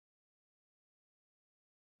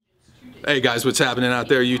Hey guys, what's happening out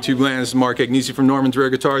there, YouTube land? This is Mark Agnesi from Norman's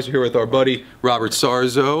Rare Guitars. We're here with our buddy Robert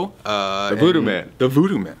Sarzo. The Voodoo Man. The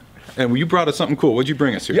Voodoo Man. And you brought us something cool. What'd you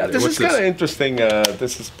bring us here Yeah, today? this is kind of interesting.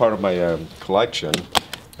 This is part of my collection,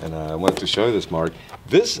 and I wanted to show you this, Mark.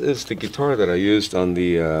 This is the guitar that I used on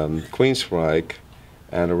the Queensryche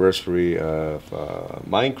anniversary of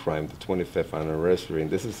Mindcrime, the 25th anniversary.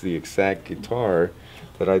 And this is the exact guitar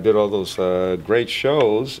that I did all those great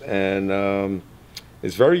shows, and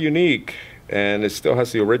it's very unique, and it still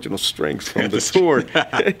has the original strings from the tour.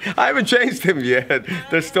 I haven't changed them yet.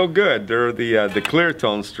 They're still good. They're the clear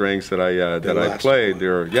tone strings that I played.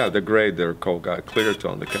 They're great. They're called Clear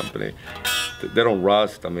Tone, the company. They don't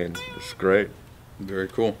rust. I mean, it's great. Very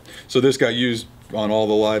cool. So this got used on all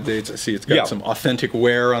the live dates. I see it's got some authentic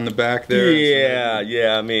wear on the back there.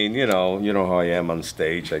 Yeah. I mean, you know how I am on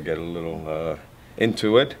stage. I get a little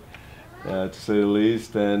into it. To say the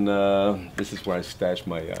least, and this is where I stash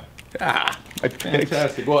my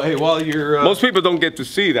fantastic. Well, hey, while you're most people don't get to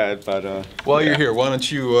see that, but while you're here, why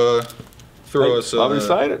don't you throw us throw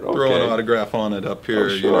an autograph on it up here,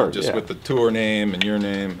 oh, sure, just with the tour name and your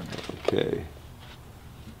name. Okay.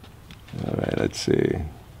 All right. Let's see.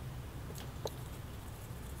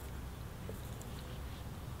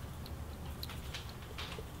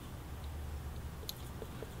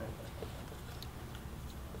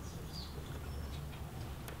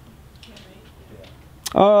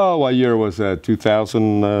 Oh, what year was that?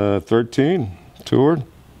 2013 toured?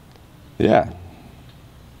 Yeah.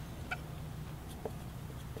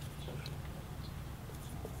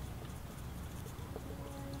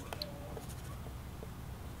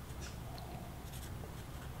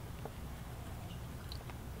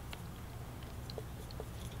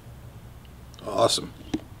 Awesome.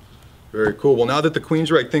 Very cool. Well, now that the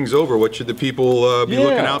Queensryche thing's over, what should the people be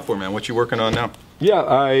looking out for, man? What you working on now? Yeah,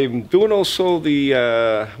 I'm doing also the,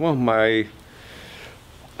 my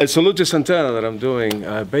Salute to Santana that I'm doing.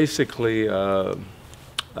 Basically, I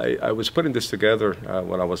was putting this together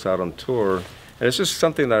when I was out on tour, and it's just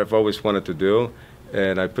something that I've always wanted to do,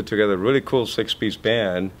 and I put together a really cool 6-piece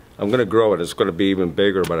band. I'm going to grow it. It's going to be even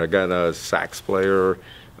bigger, but I got a sax player,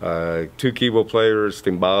 2 keyboard players,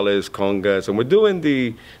 timbales, congas, and we're doing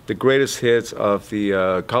the greatest hits of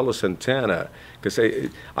the Carlos Santana, because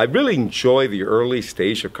I really enjoy the early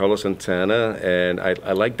stage of Carlos Santana, and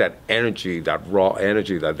I like that energy, that raw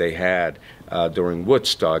energy that they had during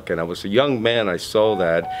Woodstock. And I was a young man, I saw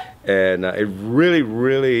that, and it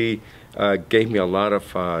really gave me a lot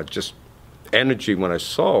of just energy when I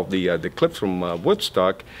saw the clips from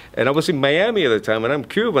Woodstock. And I was in Miami at the time, and I'm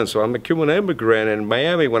Cuban, so I'm a Cuban immigrant. And in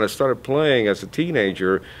Miami, when I started playing as a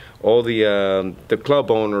teenager, all the club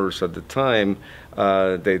owners at the time,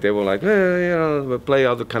 they were like, we play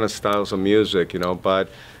other kind of styles of music, but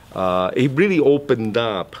he really opened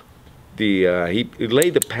up he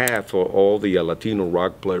laid the path for all the Latino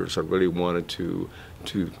rock players that really wanted to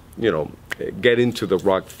get into the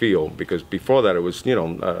rock field, because before that it was,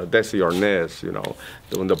 Desi Arnaz,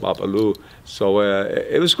 doing the Babalu. So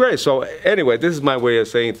it was great. So anyway, this is my way of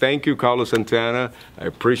saying thank you, Carlos Santana. I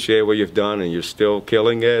appreciate what you've done, and you're still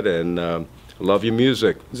killing it, and I love your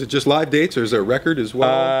music. Is it just live dates, or is there a record as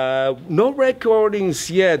well? No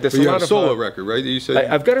recordings yet. There's but you a lot have a solo record, right? You said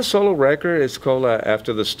I've got a solo record. It's called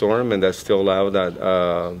After the Storm, and that's still out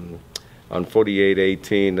on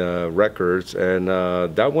 4818 Records, and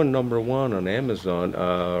that went #1 on Amazon,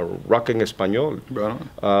 Rock en Español,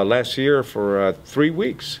 last year for 3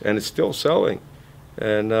 weeks, and it's still selling.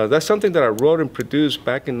 And that's something that I wrote and produced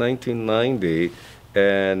back in 1990,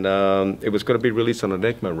 and it was going to be released on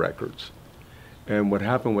Enigma Records. And what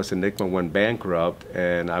happened was Enigma went bankrupt,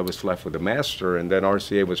 and I was left with the master, and then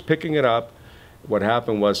RCA was picking it up. What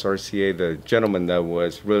happened was RCA, the gentleman that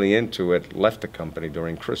was really into it, left the company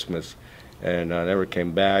during Christmas, and I never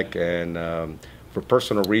came back. And for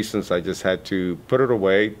personal reasons, I just had to put it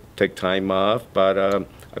away, take time off. But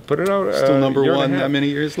I put it out. Still #1 that many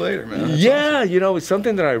years later, man. That's awesome. It's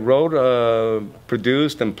something that I wrote,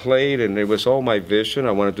 produced, and played, and it was all my vision.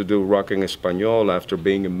 I wanted to do Rock en Español after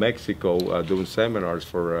being in Mexico doing seminars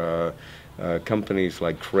for companies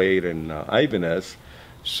like Crate and Ibanez.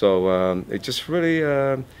 So it just really,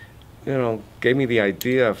 gave me the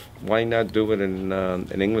idea of why not do it in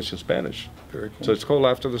English and Spanish. Very cool. So it's called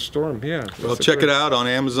After the Storm. Yeah. Well, check it out on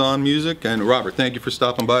Amazon Music. And Robert, thank you for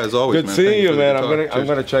stopping by as always. Good seeing you, man. I'm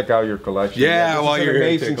gonna check out your collection. Yeah, while you're here,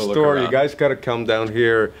 amazing store. You guys got to come down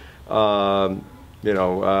here. Norm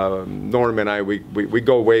and I, we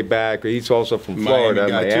go way back. He's also from Florida,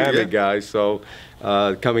 Miami guy. So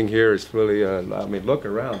coming here is really, I mean, look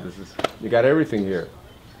around. You got everything here.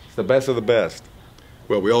 It's the best of the best.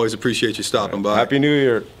 Well, we always appreciate you stopping by. Happy New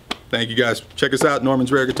Year. Thank you, guys. Check us out,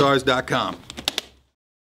 normansrareguitars.com.